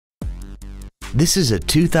This is a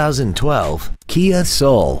 2012 Kia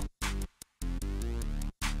Soul.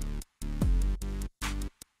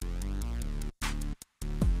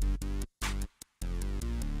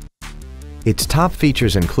 Its top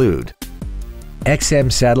features include XM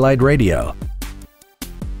satellite radio,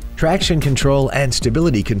 traction control and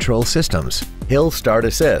stability control systems, hill start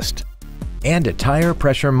assist, and a tire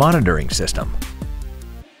pressure monitoring system.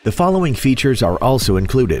 The following features are also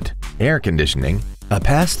included: air conditioning, a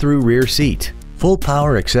pass-through rear seat, full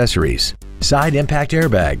power accessories, side impact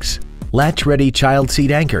airbags, latch-ready child seat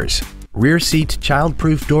anchors, rear seat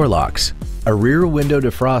child-proof door locks, a rear window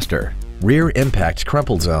defroster, rear impact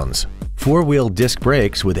crumple zones, four-wheel disc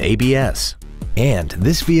brakes with ABS, and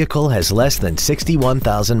this vehicle has less than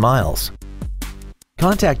 61,000 miles.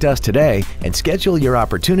 Contact us today and schedule your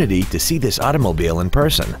opportunity to see this automobile in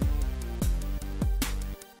person.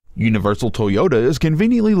 Universal Toyota is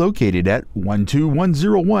conveniently located at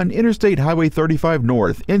 12101 Interstate Highway 35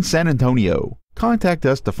 North in San Antonio. Contact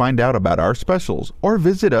us to find out about our specials or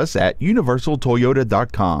visit us at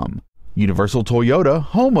universaltoyota.com. Universal Toyota,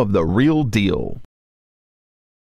 home of the real deal.